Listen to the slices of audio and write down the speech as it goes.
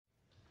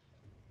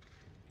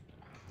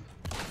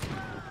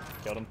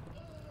Killed him.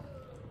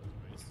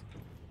 Nice.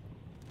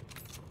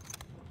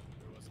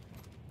 Where was it?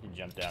 He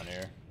jumped down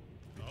here.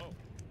 Oh.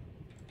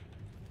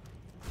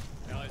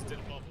 Allies did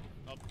above him.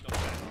 Up, no,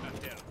 back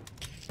down.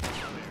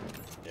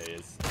 There he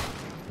is.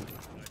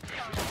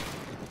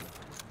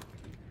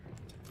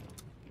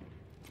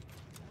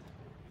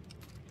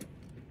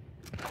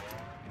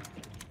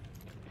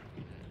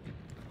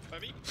 By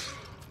me.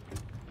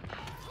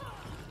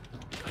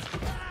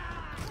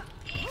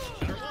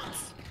 Better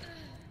once.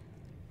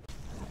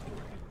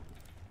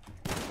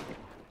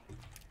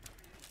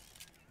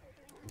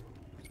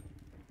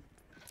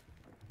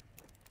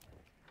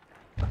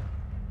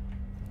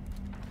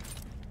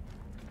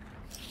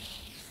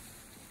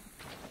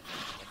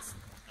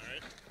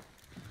 Alright.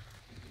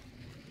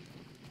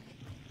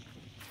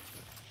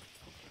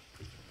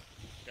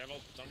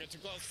 Careful, don't get too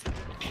close.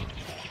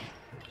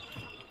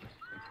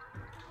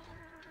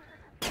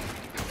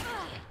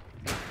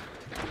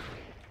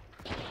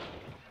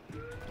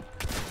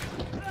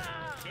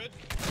 Good.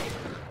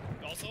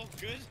 Also,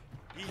 good.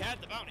 He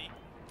had the bounty.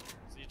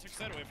 So you took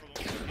that away from him.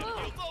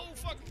 Oh,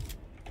 fuck!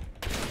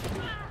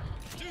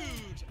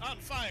 Dude, on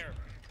fire!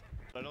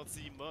 I don't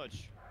see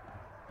much.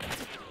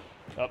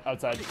 Oh,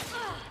 outside.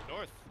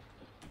 North.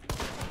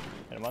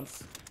 Hit him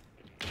once.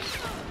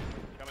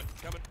 Coming,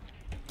 coming.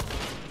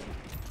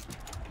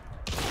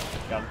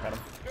 Got him.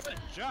 Good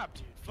job,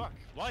 dude. Fuck.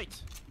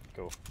 Light.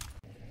 Cool.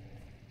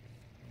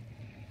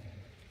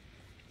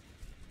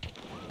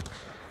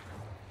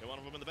 Got one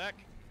of them in the back.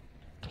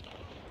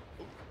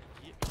 Oh,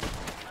 yeah.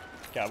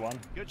 Got one.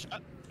 Good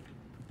shot.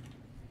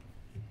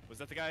 Was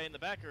that the guy in the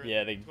back or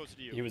Yeah, closer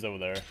to you? he was over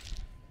there.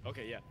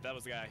 Okay, yeah, that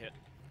was the guy I hit.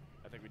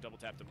 I think we double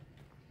tapped him.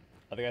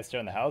 Are the guys still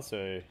in the house,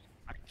 or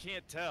I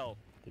can't tell.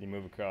 did he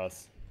move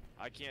across?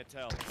 I can't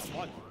tell.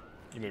 What?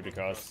 He moved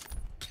across.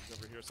 He's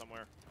over here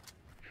somewhere.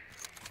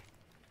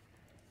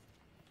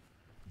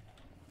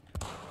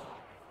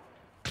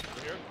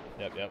 Over here?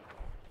 Yep.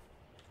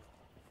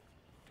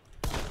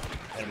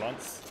 Hit him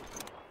once.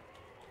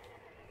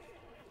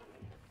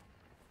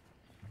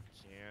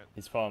 Can't.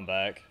 He's falling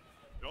back.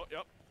 Oh,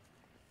 yep.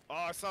 Oh,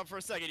 I saw him for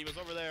a second. He was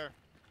over there.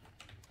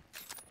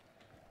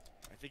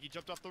 I think he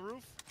jumped off the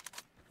roof.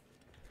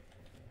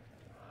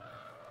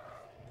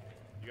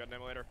 You got an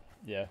emulator?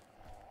 Yeah.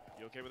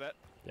 You okay with that?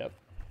 Yep.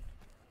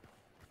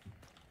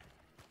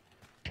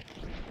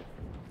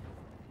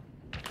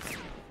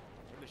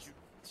 Where they shoot?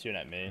 Shooting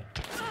at me.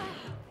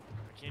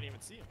 I can't even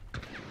see him.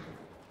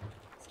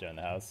 Still in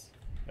the house.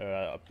 Or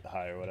up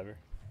high or whatever.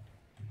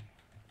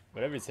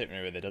 Whatever he's hitting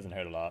me with, it doesn't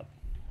hurt a lot.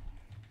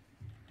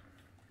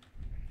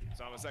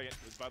 Saw him a second. It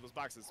was by those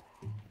boxes.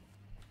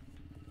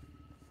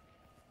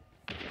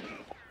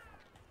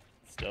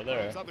 Still there.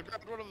 It's on the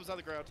ground. One of them's on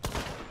the ground.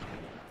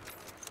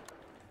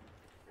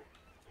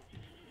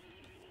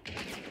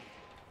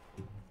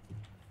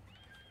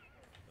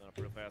 Up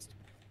real fast.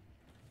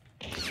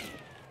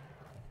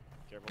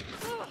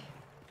 Careful.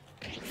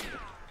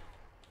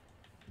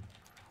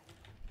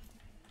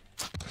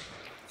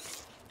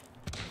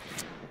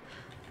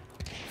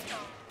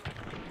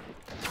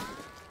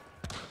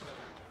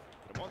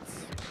 Hit him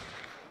once.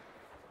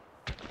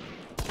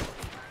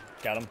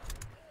 Got him.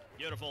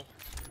 Beautiful.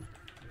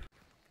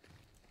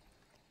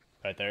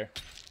 Right there.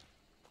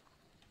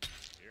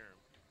 Here.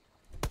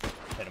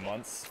 Hit him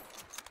once.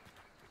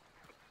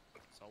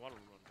 So I want to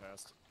run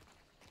past.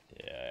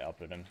 Yeah, I'll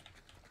put him.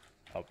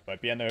 Oh,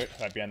 right behind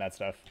that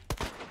stuff.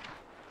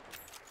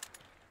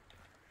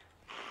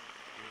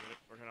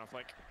 Working on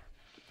flank.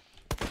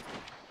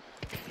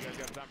 You guys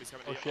got zombies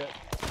coming Oh in. shit.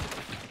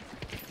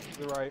 To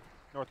the right,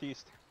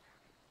 northeast.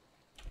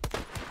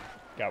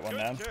 Got one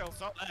down. Good kill,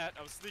 saw that.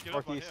 I was sneaking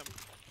up on him.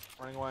 Northeast.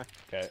 Running away.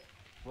 Okay.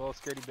 Little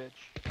scaredy bitch.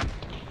 To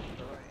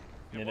the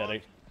right. Near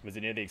that, was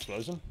he near the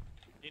explosion?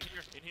 In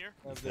here, in here.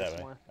 That's That way.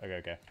 somewhere.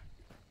 Okay.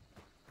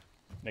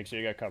 Make sure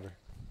you got cover.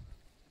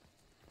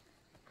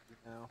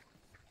 Now.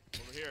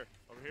 Over here,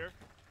 over here.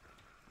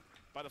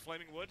 By the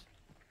flaming wood.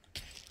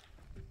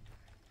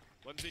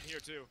 One's in here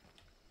too.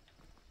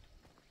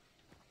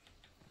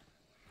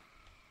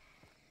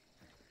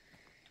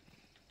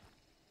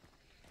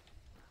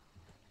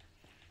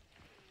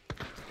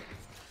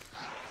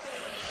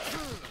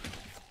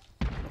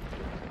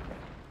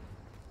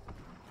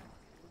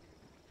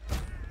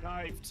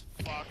 Knifed.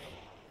 Fuck.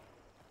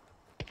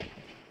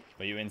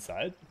 Were you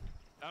inside?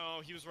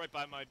 Oh, he was right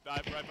by my,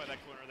 right by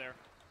that corner there.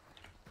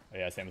 Oh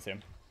yeah, same.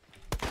 Good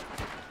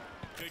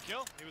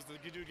kill. He was the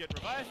good dude getting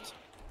revived.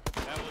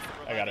 That was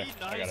the I got revive.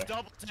 it. I got Nice it.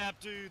 double tap,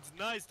 dudes.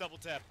 Nice double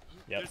tap.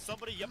 Yep. There's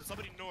somebody. Yep,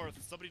 somebody north.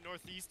 Somebody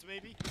northeast,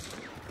 maybe.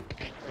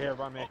 Here,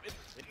 by me. Oh,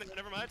 in there.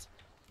 Never mind.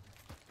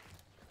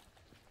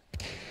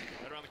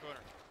 Right around the corner.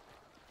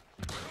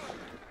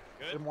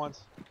 Hit Good. him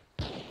once.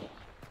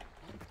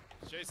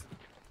 Jason.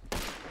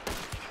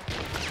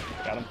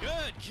 Got him.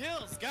 Good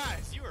kills,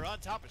 guys. You were on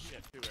top of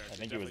shit too, Eric. I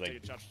think he was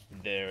like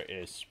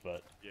there-ish,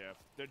 but Yeah,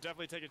 they're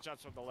definitely taking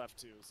shots from the left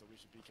too, so we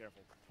should be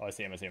careful. oh, I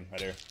see him right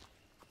here.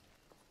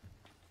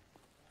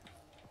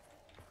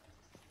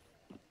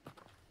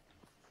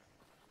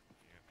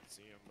 Can't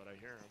see him, but I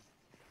hear him.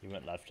 He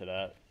went left to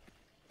that.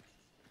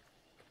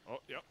 Oh,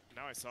 yep.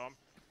 Now I saw him.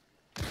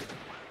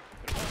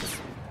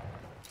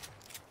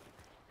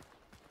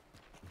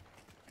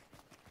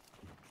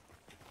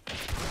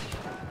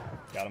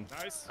 Got him.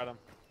 Nice. Got him.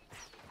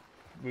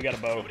 We got a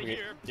bow. Nobody We,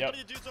 here. yep.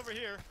 Somebody dudes over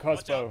here. Watch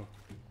Crossbow. out.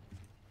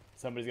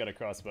 Somebody's got a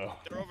crossbow.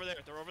 They're over there.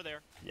 They're over there.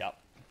 Yep.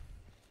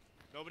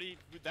 Nobody.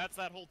 That's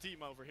that whole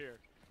team over here.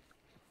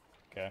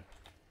 Okay.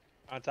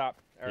 On top.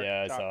 Eric,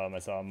 Yeah, top. I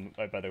saw him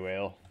right by the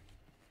whale.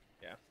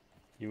 Yeah.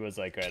 He was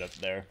like right up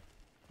there,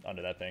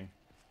 under that thing.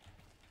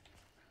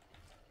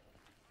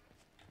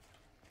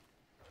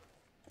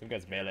 Some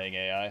guy's meleeing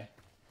AI.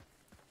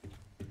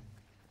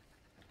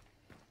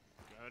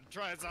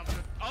 Trying something.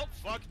 Oh,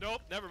 fuck.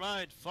 Nope. Never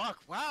mind. Fuck.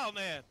 Wow,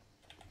 man.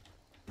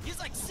 He's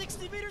like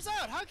 60 meters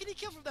out. How can he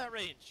kill from that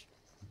range?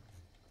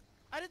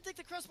 I didn't think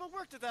the crossbow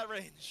worked at that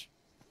range.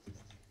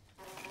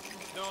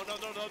 No, no,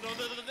 no, no, no,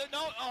 no, no, no,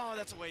 no. Oh,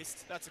 that's a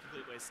waste. That's a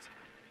complete waste.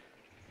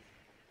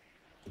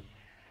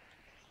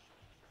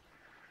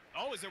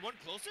 Oh, is there one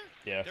closer?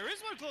 Yeah. There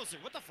is one closer.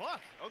 What the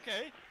fuck?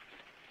 Okay.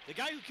 The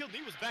guy who killed me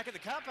was back in the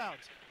compound.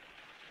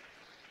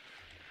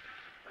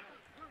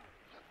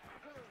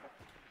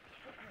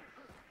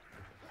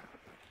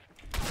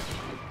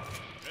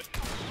 Good.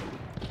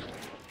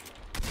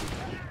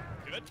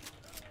 Good.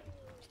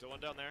 Still one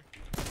down there.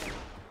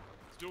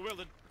 Let's do a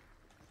wielded.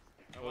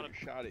 I Oh, want you're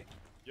shoddy.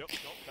 Yep,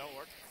 nope, that'll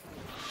work.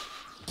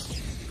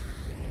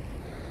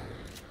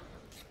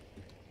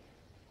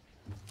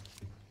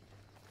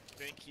 I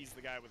think he's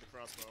the guy with the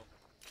crossbow.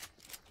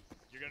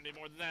 You're gonna need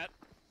more than that.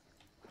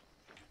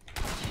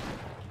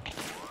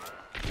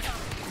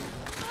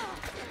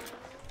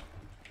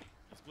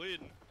 He's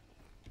bleeding.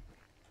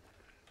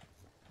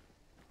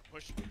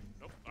 Push.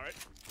 Nope, alright.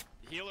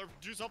 Healer,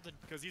 do something,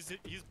 because he's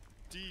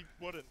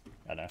de-wooden.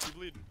 I know. He's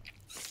bleeding.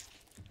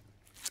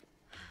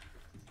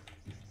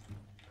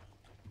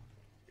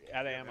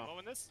 Out of You have ammo. ammo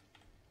in this?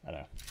 I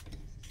know.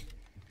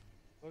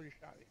 Oh, you're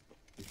shoddy.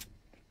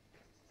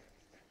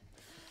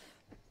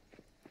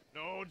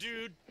 No,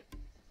 dude!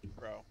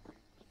 Bro.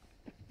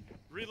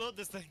 Reload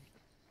this thing.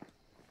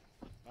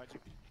 How'd you?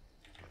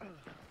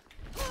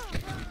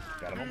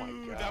 Got him. Oh my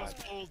Dude, god. that was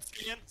bold.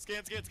 Scan,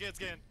 scan, scan, scan,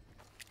 scan.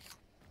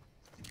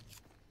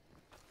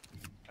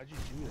 How'd you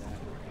do that?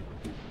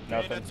 Man,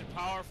 Nothing. that's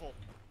powerful.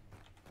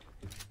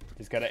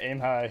 Just gotta aim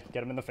high.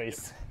 Get him in the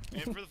face.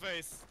 Aim for the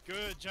face.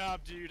 Good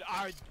job, dude.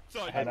 I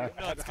thought I you know. were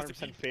I had nuts 'cause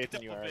 100% if he faith in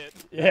backed you, up a Eric.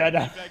 bit, Yeah, I know.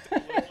 he backed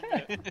up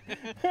a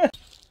little bit.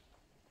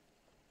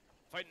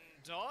 Fighting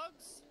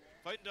dogs?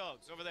 Fighting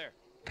dogs over there.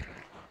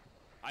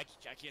 I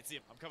can't see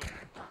him. I'm coming.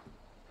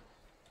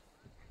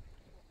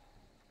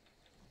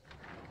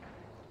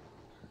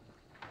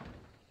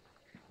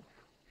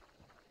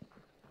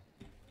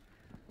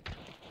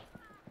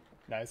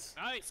 Nice.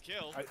 Nice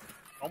kill.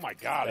 Oh my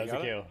god, That I was a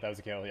got it. kill. That was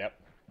a kill. Yep.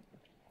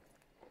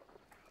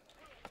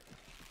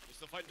 We're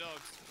still fighting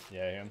dogs.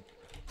 Yeah, him.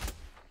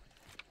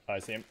 I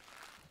see him.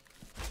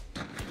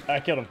 I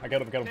killed him. I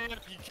killed him. I killed him. Man,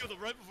 you killed him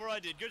right before I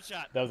did. Good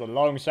shot. That was a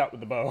long shot with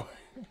the bow.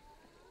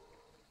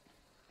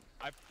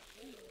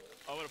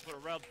 I would have put a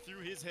round through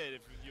his head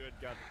if you had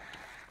gotten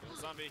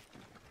zombie.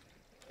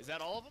 Is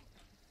that all of them?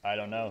 I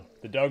don't know.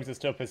 The dogs are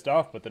still pissed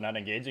off, but they're not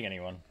engaging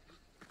anyone.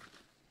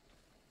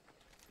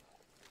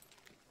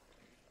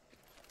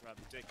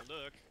 Rather take a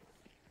look.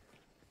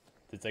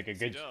 It's like a See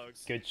good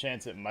dogs. good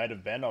chance it might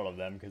have been all of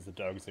them because the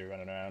dogs are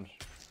running around.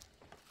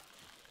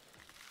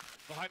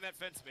 Behind that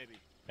fence, maybe.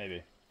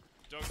 Maybe.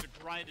 Dogs are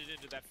grinded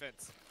into that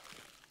fence.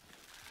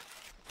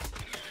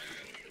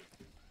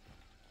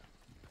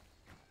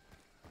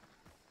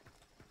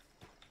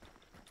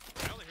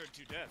 I only heard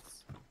 2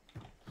 deaths.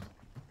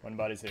 One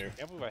body's here. I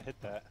can't believe I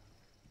hit that.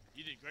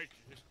 You did great,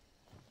 dude.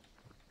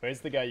 Where's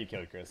the guy you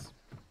killed, Chris?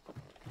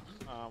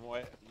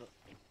 Wait.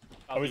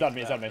 Oh, he's on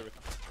me. He's on me.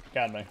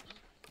 Got me.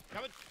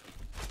 Coming.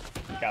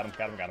 Got him.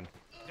 Got him. Got him.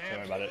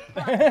 Damn. Don't worry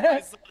about I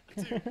it. saw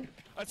that too.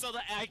 I saw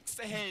the axe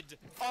head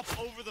up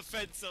over the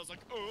fence. I was like,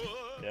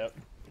 oh. Yep.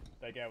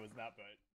 That guy was not bad.